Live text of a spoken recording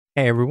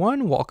Hey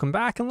everyone, welcome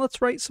back, and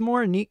let's write some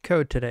more neat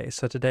code today.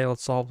 So today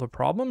let's solve the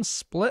problem,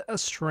 split a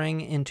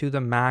string into the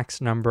max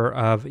number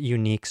of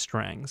unique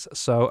strings.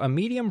 So a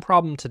medium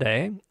problem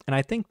today, and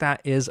I think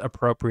that is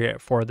appropriate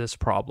for this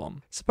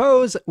problem.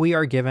 Suppose we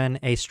are given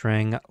a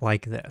string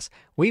like this.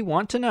 We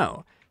want to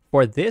know,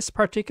 for this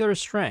particular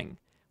string,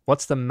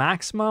 what's the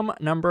maximum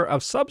number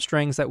of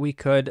substrings that we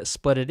could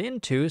split it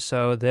into?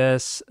 So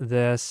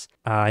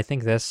I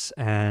think this,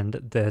 and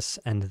this,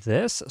 and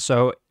this.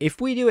 So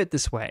if we do it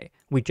this way,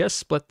 we just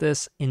split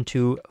this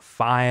into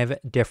 5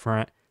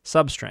 different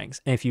substrings.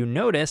 And if you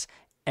notice,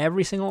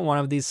 every single one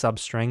of these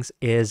substrings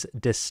is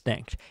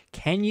distinct.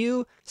 Can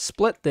you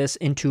split this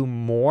into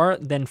more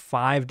than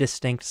 5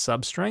 distinct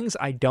substrings?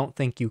 I don't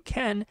think you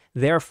can.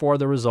 Therefore,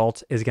 the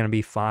result is going to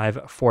be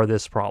 5 for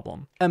this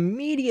problem.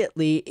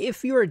 Immediately,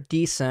 if you're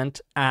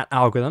decent at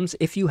algorithms,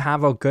 if you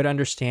have a good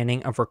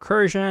understanding of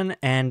recursion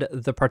and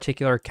the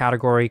particular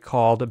category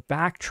called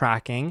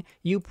backtracking,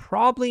 you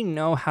probably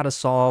know how to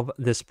solve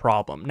this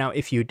problem. Now,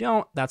 if you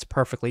don't, that's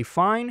perfectly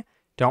fine.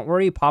 Don't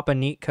worry, Papa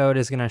Leetcode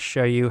is going to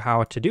show you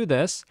how to do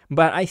this.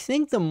 But I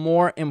think the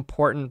more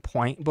important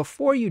point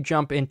before you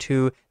jump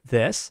into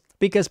this,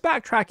 because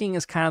backtracking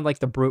is kind of like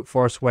the brute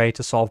force way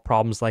to solve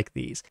problems like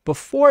these.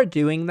 Before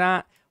doing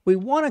that, we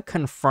want to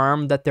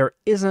confirm that there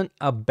isn't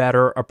a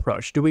better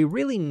approach. Do we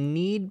really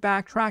need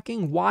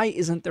backtracking? Why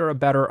isn't there a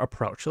better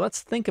approach? So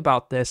let's think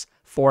about this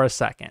for a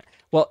second.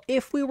 Well,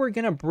 if we were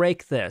going to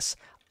break this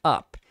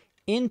up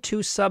into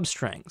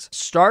substrings.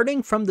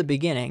 Starting from the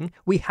beginning,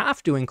 we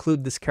have to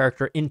include this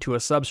character into a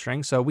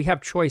substring, so we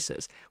have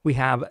choices. We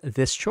have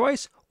this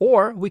choice,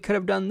 or we could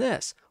have done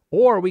this,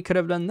 or we could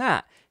have done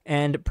that,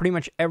 and pretty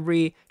much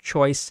every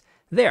choice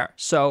there.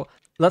 So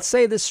let's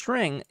say this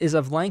string is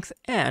of length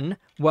n.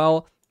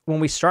 Well, when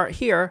we start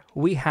here,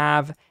 we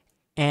have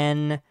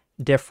n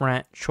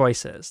different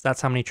choices.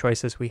 That's how many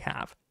choices we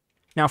have.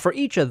 Now for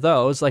each of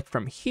those, like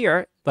from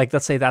here, like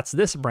let's say that's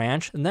this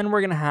branch, and then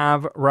we're going to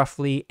have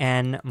roughly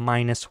n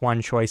minus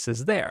 1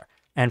 choices there.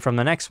 And from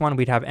the next one,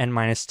 we'd have n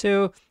minus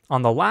 2.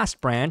 On the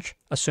last branch,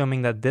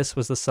 assuming that this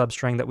was the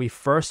substring that we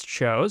first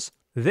chose,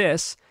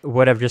 this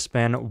would have just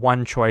been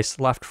 1 choice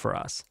left for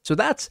us. So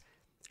that's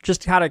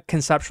just how to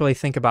conceptually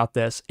think about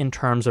this in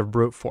terms of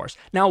brute force.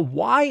 Now,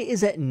 why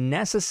is it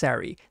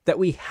necessary that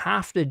we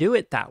have to do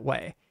it that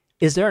way?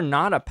 Is there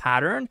not a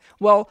pattern?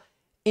 Well,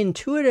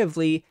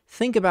 intuitively,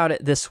 think about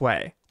it this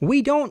way.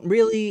 We don't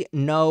really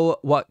know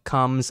what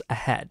comes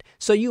ahead.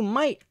 So you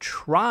might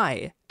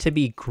try to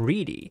be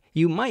greedy.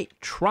 You might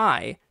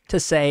try to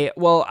say,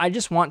 well, I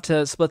just want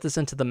to split this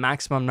into the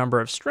maximum number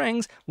of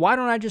strings. Why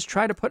don't I just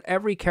try to put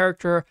every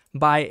character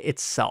by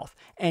itself?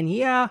 And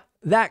yeah,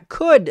 that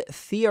could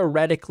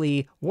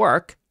theoretically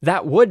work.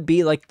 That would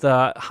be like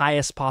the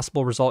highest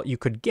possible result you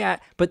could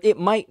get, but it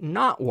might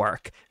not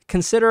work.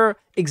 Consider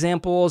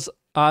examples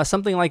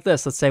something like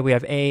this. Let's say we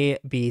have A,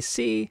 B,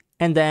 C,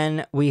 and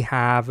then we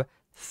have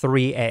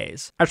 3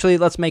 A's. Actually,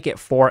 let's make it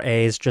 4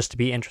 A's just to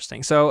be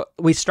interesting. So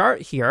we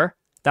start here.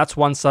 That's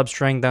one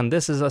substring. Then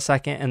this is a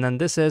second, and then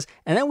this is,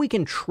 and then we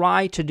can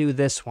try to do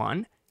this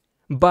one.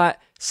 But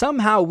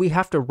somehow we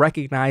have to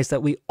recognize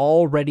that we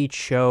already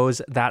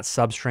chose that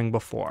substring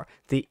before.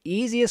 The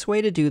easiest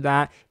way to do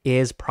that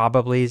is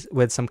probably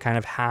with some kind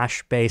of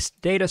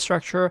hash-based data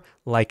structure,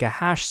 like a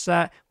hash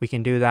set. We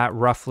can do that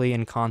roughly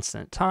in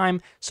constant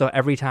time. So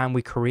every time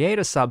we create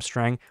a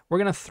substring, we're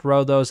going to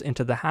throw those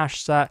into the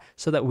hash set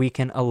so that we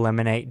can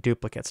eliminate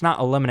duplicates. Not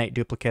eliminate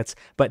duplicates,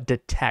 but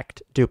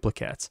detect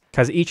duplicates,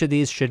 because each of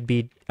these should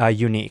be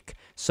unique.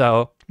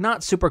 So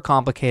not super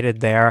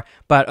complicated there,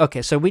 but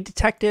okay, so we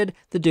detected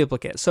the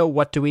duplicate. So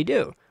what do we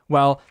do?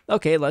 Well,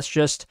 okay, let's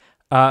just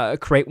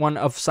create one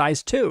of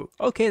size 2.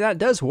 Okay, that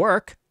does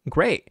work.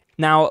 Great.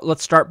 Now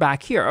let's start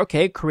back here.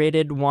 Okay,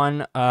 created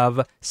one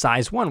of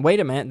size 1. Wait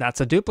a minute,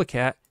 that's a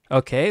duplicate.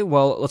 Okay,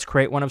 well, let's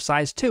create one of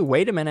size 2.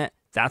 Wait a minute,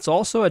 that's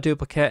also a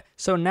duplicate.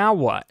 So now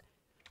what?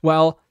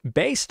 Well,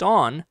 based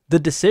on the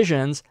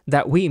decisions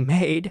that we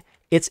made,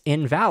 it's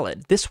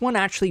invalid. This one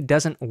actually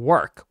doesn't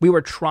work. We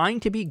were trying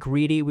to be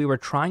greedy, we were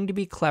trying to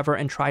be clever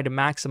and try to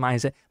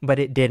maximize it, but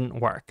it didn't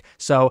work.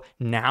 So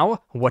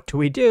now what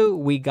do?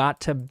 We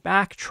got to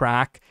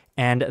backtrack,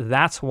 and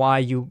that's why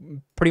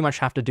you pretty much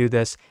have to do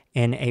this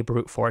in a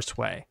brute force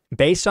way.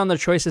 Based on the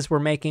choices we're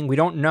making, we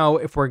don't know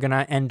if we're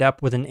gonna end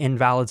up with an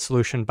invalid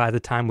solution by the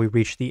time we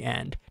reach the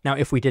end. Now,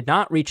 if we did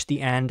not reach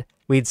the end,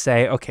 we'd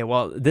say, okay,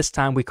 well, this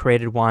time we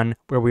created one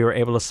where we were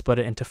able to split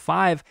it into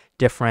 5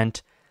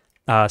 different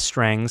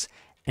strings.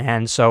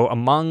 And so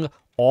among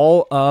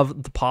all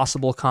of the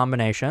possible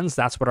combinations,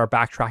 that's what our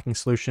backtracking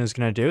solution is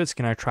going to do. It's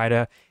going to try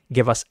to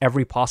give us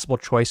every possible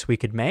choice we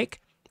could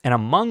make. And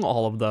among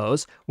all of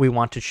those, we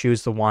want to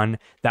choose the one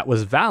that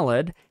was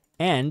valid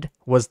and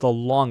was the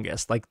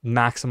longest, like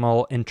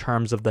maximal in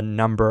terms of the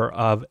number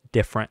of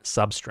different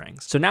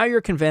substrings. So now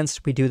you're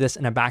convinced we do this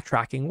in a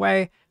backtracking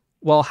way.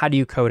 Well, how do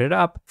you code it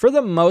up? For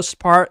the most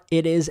part,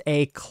 it is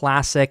a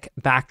classic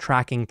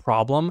backtracking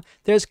problem.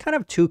 There's kind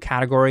of two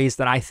categories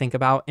that I think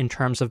about in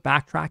terms of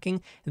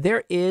backtracking.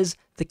 There is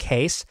the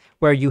case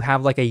where you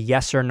have like a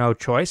yes or no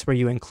choice where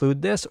you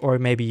include this or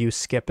maybe you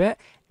skip it.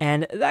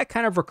 And that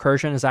kind of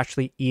recursion is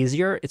actually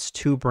easier. It's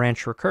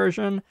 2-branch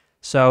recursion,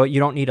 so you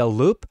don't need a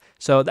loop.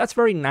 So that's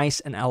very nice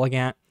and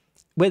elegant.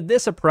 With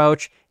this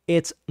approach,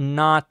 it's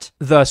not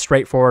the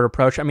straightforward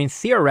approach. I mean,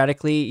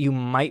 theoretically, you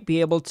might be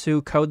able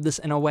to code this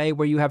in a way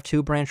where you have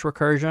 2-branch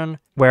recursion,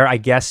 where I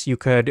guess you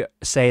could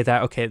say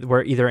that, okay,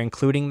 we're either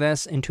including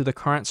this into the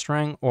current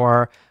string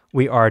or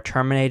we are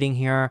terminating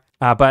here.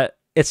 But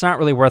it's not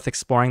really worth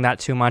exploring that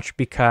too much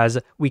because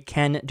we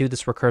can do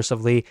this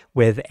recursively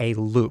with a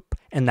loop.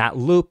 And that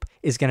loop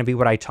is going to be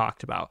what I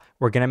talked about.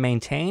 We're going to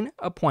maintain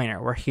a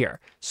pointer. We're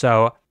here.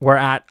 So we're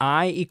at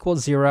I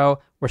equals 0.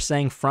 We're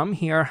saying from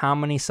here, how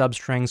many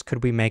substrings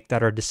could we make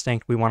that are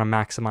distinct? We want to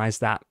maximize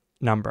that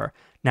number.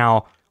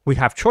 Now, we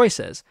have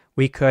choices.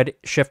 We could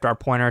shift our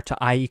pointer to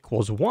I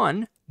equals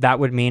 1. That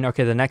would mean,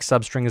 okay, the next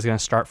substring is going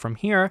to start from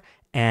here,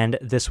 and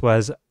this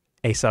was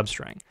a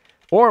substring.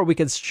 Or we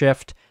could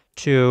shift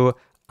to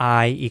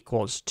I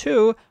equals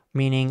 2,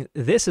 meaning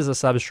this is a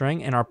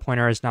substring, and our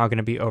pointer is now going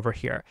to be over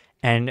here.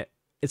 And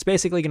it's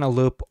basically going to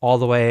loop all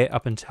the way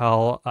up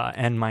until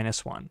n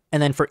minus 1.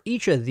 And then for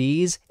each of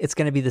these, it's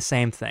going to be the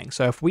same thing.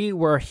 So if we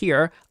were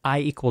here,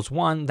 I equals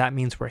 1, that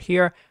means we're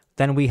here.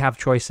 Then we have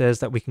choices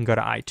that we can go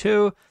to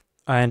I2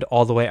 and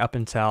all the way up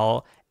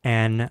until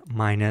n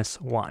minus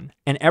 1.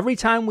 And every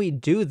time we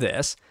do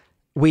this,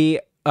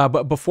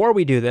 but before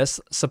we do this,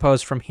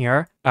 suppose from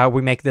here,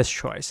 we make this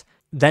choice.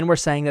 Then we're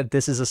saying that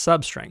this is a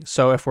substring.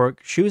 So if we're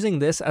choosing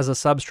this as a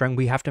substring,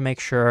 we have to make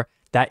sure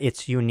that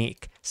it's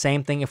unique.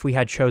 Same thing if we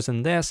had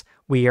chosen this,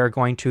 we are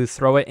going to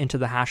throw it into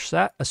the hash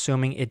set,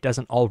 assuming it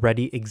doesn't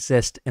already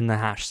exist in the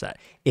hash set.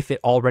 If it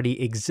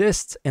already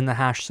exists in the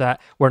hash set,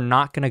 we're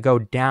not going to go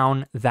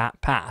down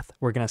that path.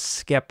 We're going to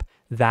skip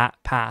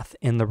that path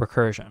in the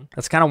recursion.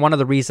 That's kind of one of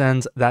the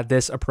reasons that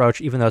this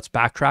approach, even though it's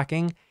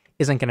backtracking,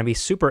 isn't going to be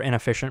super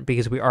inefficient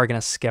because we are going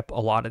to skip a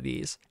lot of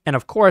these. And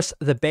of course,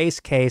 the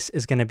base case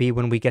is going to be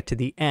when we get to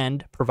the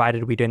end,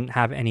 provided we didn't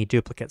have any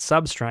duplicate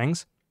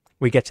substrings.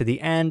 We get to the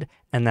end,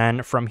 and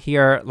then from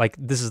here, like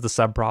this is the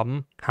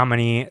subproblem. How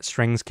many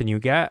strings can you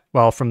get?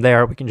 Well, from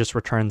there, we can just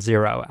return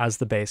 0 as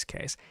the base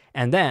case.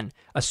 And then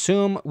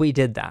assume we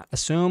did that.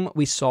 Assume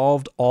we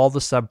solved all the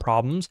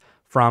subproblems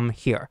from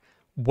here.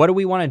 What do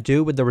we want to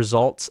do with the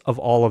results of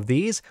all of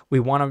these? We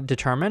want to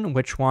determine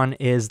which one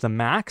is the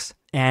max.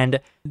 And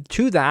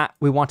to that,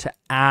 we want to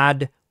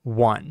add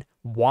 1.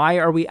 Why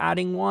are we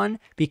adding 1?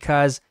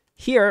 Because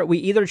here we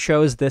either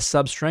chose this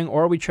substring,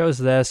 or we chose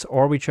this,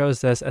 or we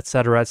chose this,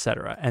 etc.,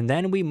 etc. And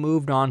then we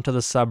moved on to the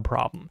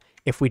subproblem.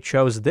 If we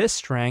chose this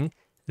string,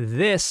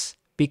 this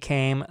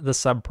became the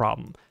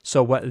subproblem.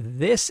 So what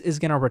this is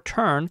going to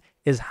return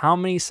is how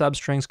many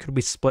substrings could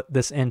we split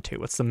this into?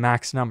 What's the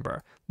max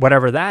number?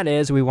 Whatever that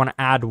is, we want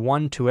to add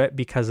 1 to it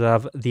because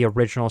of the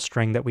original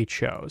string that we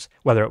chose.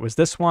 Whether it was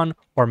this one,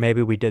 or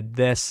maybe we did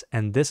this,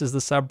 and this is the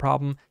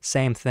subproblem,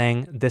 same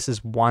thing. This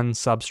is one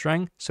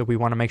substring, so we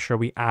want to make sure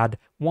we add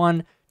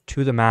 1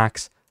 to the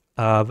max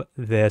of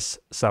this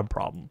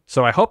subproblem.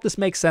 So I hope this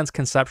makes sense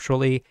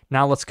conceptually.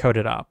 Now let's code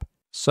it up.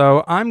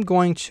 So I'm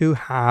going to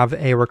have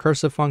a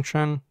recursive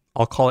function.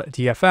 I'll call it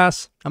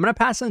DFS. I'm going to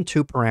pass in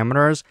 2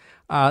 parameters.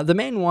 The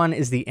main one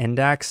is the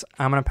index.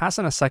 I'm going to pass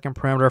in a second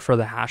parameter for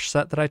the hash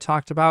set that I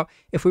talked about.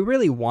 If we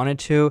really wanted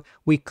to,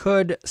 we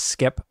could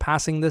skip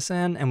passing this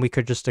in and we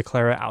could just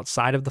declare it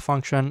outside of the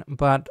function,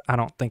 but I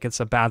don't think it's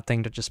a bad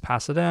thing to just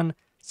pass it in.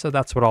 So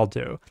that's what I'll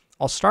do.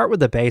 I'll start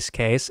with the base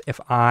case. If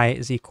I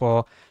is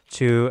equal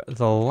to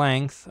the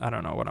length, I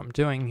don't know what I'm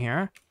doing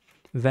here,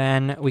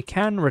 then we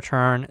can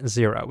return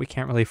 0. We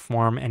can't really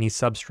form any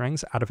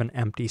substrings out of an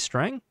empty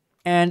string.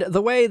 And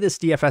the way this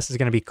DFS is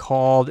going to be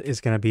called is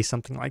going to be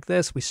something like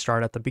this. We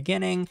start at the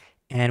beginning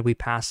and we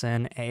pass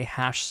in a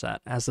hash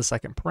set as the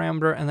second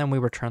parameter, and then we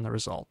return the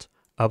result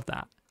of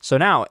that. So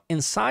now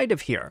inside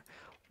of here,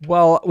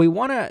 well, we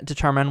want to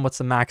determine what's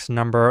the max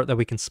number that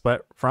we can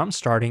split from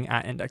starting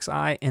at index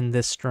I in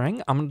this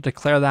string. I'm going to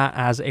declare that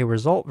as a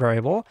result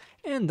variable,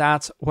 and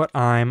that's what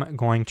I'm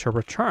going to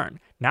return.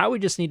 Now we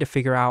just need to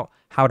figure out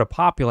how to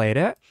populate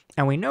it,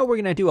 and we know we're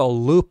going to do a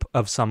loop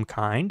of some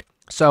kind.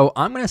 So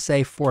I'm going to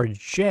say for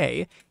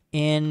j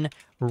in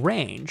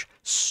range,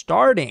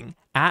 starting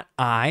at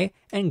I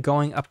and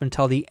going up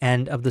until the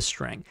end of the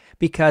string,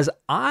 because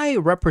I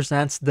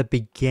represents the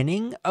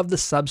beginning of the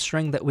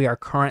substring that we are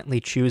currently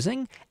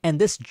choosing, and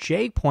this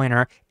j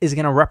pointer is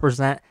going to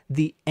represent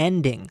the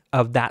ending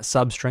of that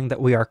substring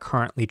that we are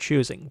currently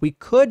choosing. We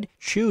could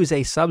choose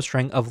a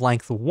substring of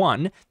length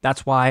 1.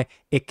 That's why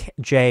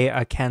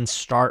j can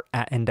start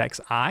at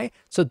index I.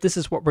 So this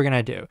is what we're going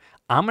to do.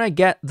 I'm going to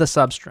get the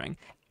substring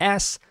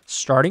S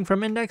starting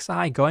from index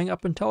I going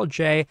up until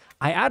j.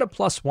 I add a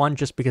 +1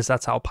 just because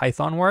that's how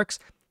Python works.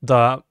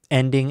 the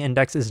ending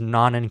index is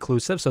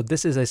non-inclusive. So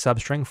this is a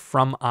substring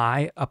from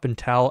I up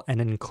until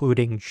and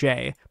including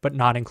j, but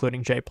not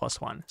including j plus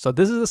 1. So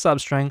this is a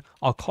substring.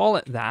 I'll call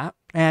it that.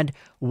 And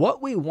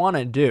what we want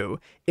to do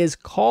is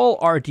call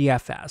our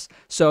DFS.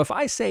 So if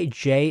I say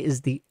j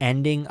is the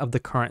ending of the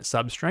current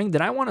substring,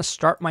 then I want to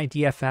start my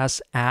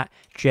DFS at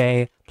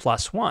j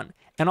plus 1.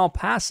 And I'll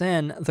pass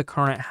in the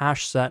current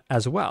hash set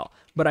as well.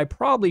 But I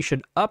probably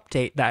should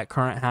update that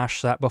current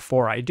hash set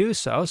before I do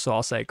so. So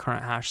I'll say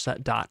current hash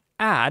set dot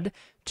add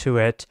to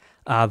it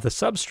the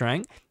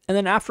substring. And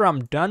then after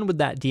I'm done with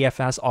that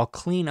DFS, I'll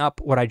clean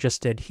up what I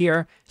just did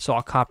here. So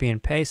I'll copy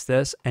and paste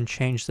this and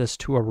change this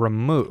to a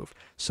remove.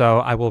 So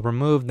I will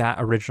remove that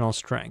original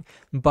string.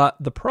 But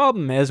the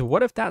problem is,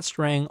 what if that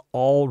string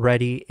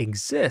already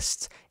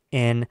exists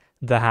in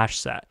the hash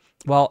set?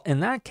 Well, in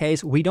that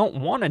case, we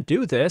don't want to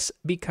do this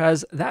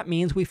because that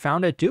means we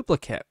found a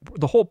duplicate.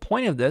 The whole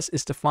point of this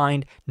is to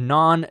find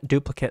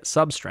non-duplicate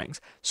substrings.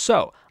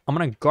 So I'm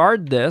going to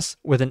guard this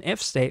with an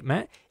if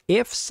statement.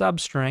 If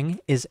substring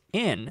is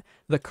in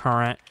the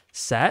current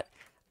set,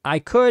 I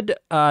could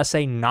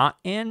say not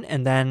in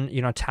and then,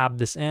 tab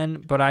this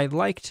in, but I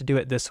like to do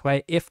it this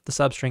way. If the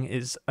substring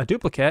is a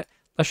duplicate,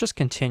 let's just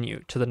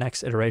continue to the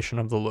next iteration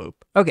of the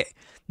loop. Okay,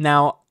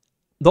 now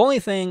the only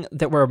thing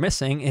that we're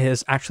missing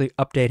is actually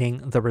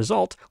updating the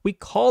result. We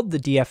called the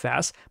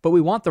DFS, but we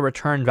want the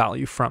return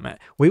value from it.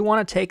 We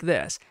want to take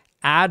this,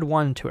 add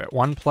 1 to it,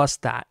 1 plus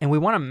that, and we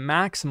want to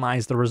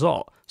maximize the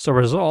result. So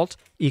result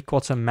equal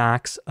to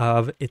max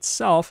of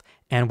itself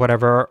and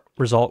whatever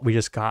result we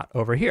just got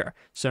over here.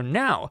 So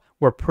now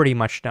we're pretty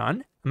much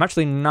done. I'm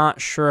actually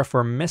not sure if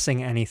we're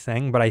missing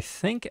anything, but I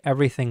think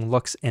everything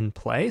looks in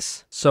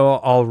place. So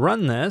I'll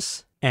run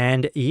this.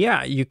 And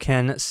yeah, you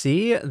can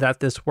see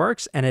that this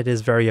works and it is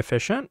very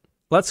efficient.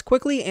 Let's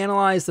quickly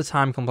analyze the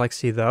time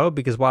complexity though,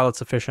 because while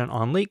it's efficient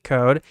on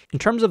Leetcode, in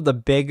terms of the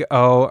big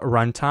O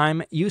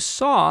runtime, you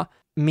saw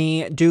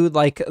me do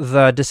like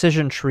the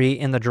decision tree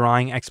in the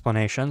drawing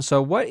explanation.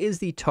 So what is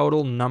the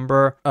total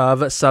number of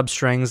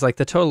substrings, like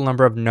the total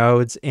number of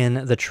nodes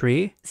in the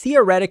tree?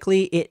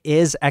 Theoretically, it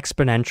is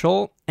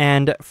exponential.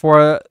 And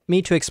for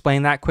me to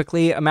explain that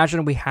quickly,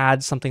 imagine we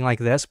had something like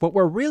this. What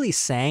we're really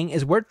saying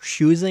is we're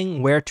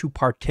choosing where to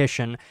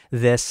partition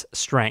this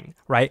string,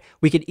 right?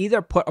 We could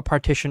either put a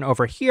partition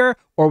over here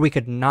or we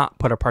could not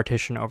put a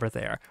partition over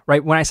there,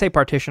 right? When I say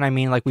partition, I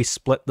mean like we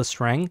split the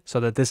string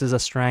so that this is a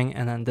string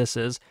and then this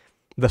is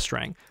the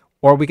string.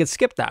 Or we could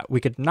skip that.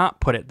 We could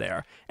not put it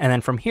there. And then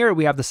from here,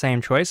 we have the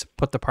same choice,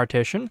 put the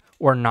partition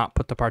or not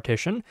put the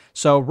partition.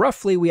 So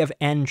roughly we have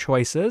n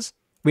choices.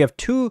 We have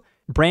 2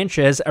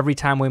 branches every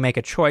time we make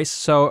a choice.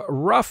 So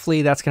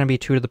roughly that's going to be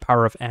 2 to the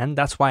power of n.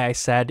 That's why I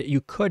said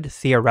you could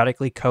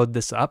theoretically code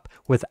this up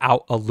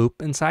without a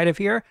loop inside of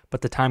here,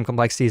 but the time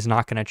complexity is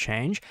not going to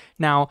change.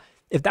 Now,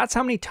 if that's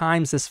how many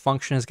times this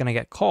function is going to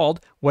get called,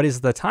 what is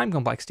the time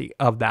complexity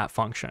of that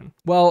function?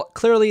 Well,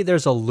 clearly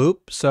there's a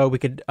loop, so we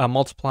could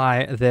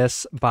multiply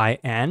this by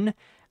n.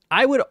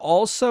 I would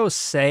also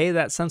say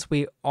that since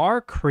we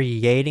are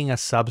creating a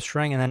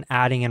substring and then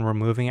adding and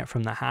removing it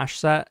from the hash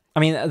set, I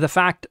mean, the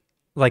fact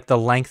like the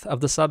length of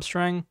the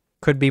substring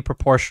could be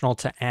proportional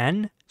to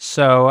n.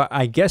 So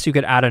I guess you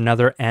could add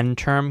another n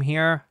term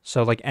here.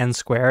 So like n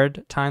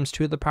squared times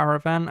 2 to the power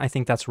of n. I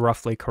think that's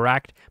roughly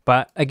correct.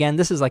 But again,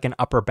 this is like an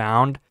upper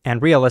bound.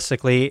 And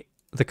realistically,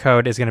 the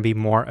code is going to be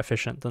more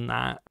efficient than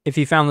that. If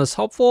you found this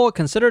helpful,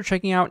 consider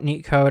checking out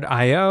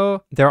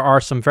Leetcode.io. There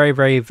are some very,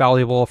 very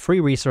valuable free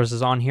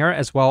resources on here,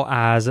 as well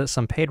as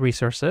some paid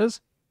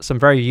resources. Some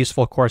very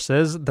useful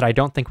courses that I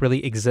don't think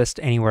really exist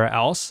anywhere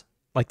else,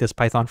 like this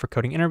Python for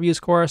Coding Interviews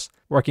course,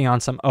 working on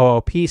some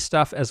OOP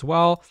stuff as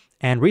well,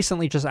 and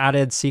recently just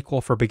added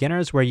SQL for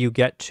Beginners, where you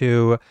get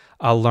to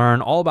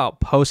learn all about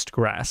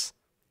Postgres.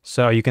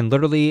 So you can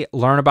literally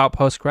learn about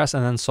Postgres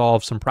and then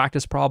solve some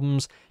practice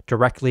problems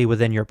directly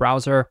within your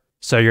browser.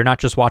 So you're not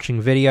just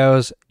watching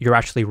videos, you're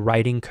actually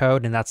writing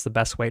code, and that's the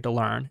best way to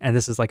learn. And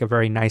this is like a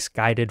very nice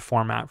guided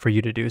format for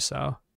you to do so.